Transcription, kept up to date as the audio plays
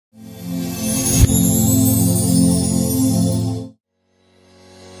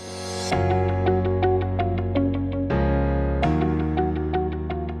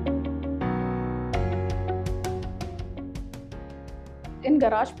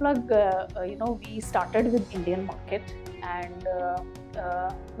GaragePlug, we started with Indian market, and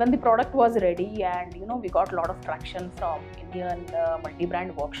when the product was ready, and we got a lot of traction from Indian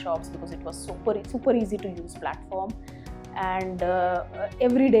multi-brand workshops, because it was super easy to use platform, and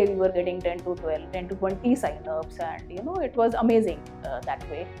every day we were getting 10 to 20 sign-ups, and it was amazing that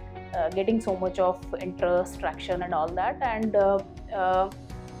way, getting so much of interest, traction, and all that. And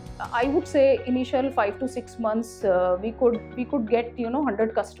I would say initial 5 to 6 months we could get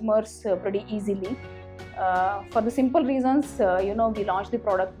 100 customers pretty easily, for the simple reasons we launched the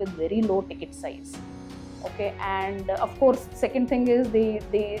product with very low ticket size. Okay, and of course second thing is we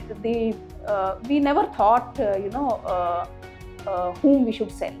never thought whom we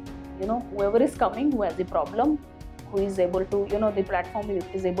should sell. Whoever is coming, who has the problem, who is able to the platform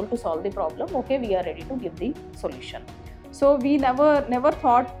is able to solve the problem, okay, we are ready to give the solution. So we never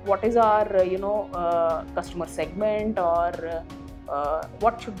thought what is our customer segment, or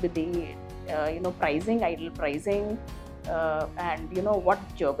what should be the pricing, ideal pricing, and what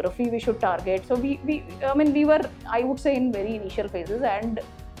geography we should target. So we were, I would say, in very initial phases, and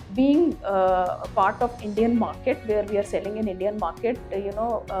being part of Indian market, where we are selling in Indian market,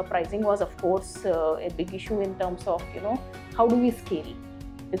 pricing was of course a big issue in terms of how do we scale,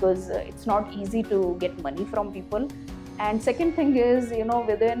 because it's not easy to get money from people. And second thing is,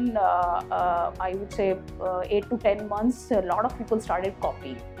 within I would say 8 to 10 months, a lot of people started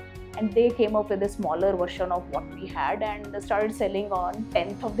copying, and they came up with a smaller version of what we had and started selling on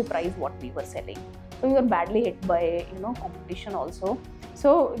 10th of the price what we were selling. So we were badly hit by competition also.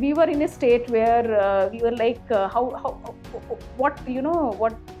 So we were in a state where we were like, what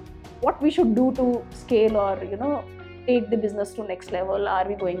we should do to scale, or take the business to next level. Are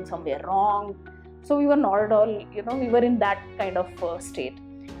we going somewhere wrong? So we were not at all, we were in that kind of state,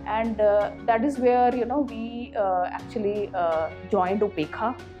 and that is where we actually joined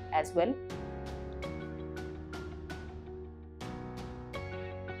Upekkha as well.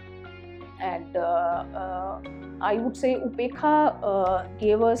 And I would say Upekkha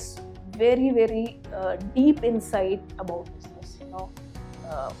gave us very deep insight about business,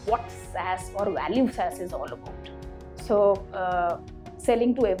 what SaaS or value SaaS is all about. So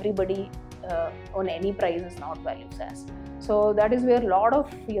selling to everybody on any price is not value SaaS. So that is where a lot of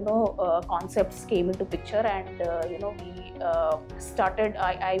concepts came into picture, and we started.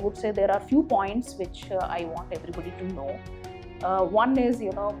 I would say there are few points which I want everybody to know. One is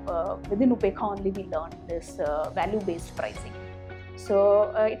within Upekkha only we learned this value-based pricing.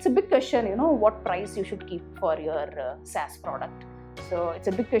 So it's a big question, what price you should keep for your SaaS product. So it's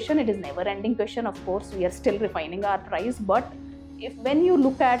a big question. It is never-ending question. Of course, we are still refining our price, but when you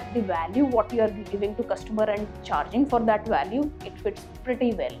look at the value what you are giving to customer and charging for that value, it fits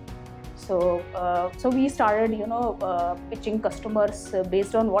pretty well. So we started pitching customers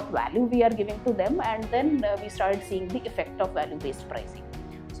based on what value we are giving to them, and then we started seeing the effect of value based pricing.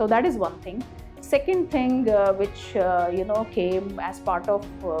 So that is one thing. Second thing which came as part of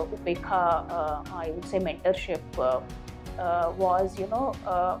Upekkha, I would say mentorship, was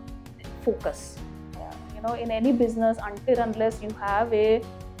focus. In any business, unless you have a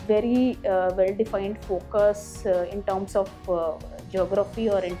very well-defined focus in terms of geography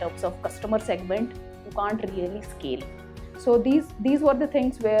or in terms of customer segment, you can't really scale. So these were the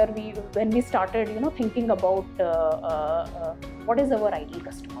things where when we started thinking about what is our ideal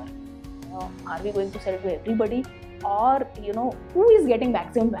customer. Are we going to sell to everybody, or who is getting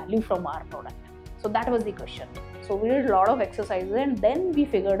maximum value from our product? So that was the question. So we did a lot of exercises, and then we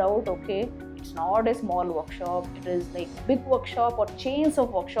figured out, okay, it's not a small workshop, it is like big workshop or chains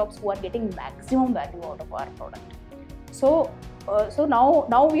of workshops who are getting maximum value out of our product. So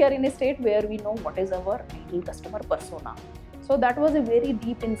now we are in a state where we know what is our ideal customer persona. So that was a very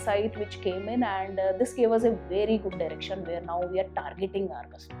deep insight which came in, and this gave us a very good direction where now we are targeting our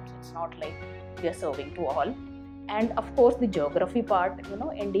customers. It's not like we are serving to all. And of course the geography part,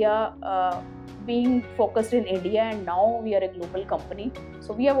 India, being focused in India, and now we are a global company.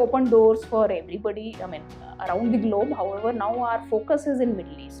 So we have opened doors for everybody, around the globe. However, now our focus is in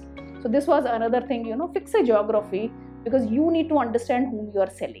Middle East. So this was another thing, fix a geography, because you need to understand whom you are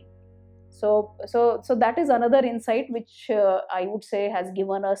selling. So that is another insight which I would say has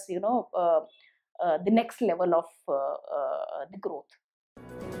given us, the next level of the growth.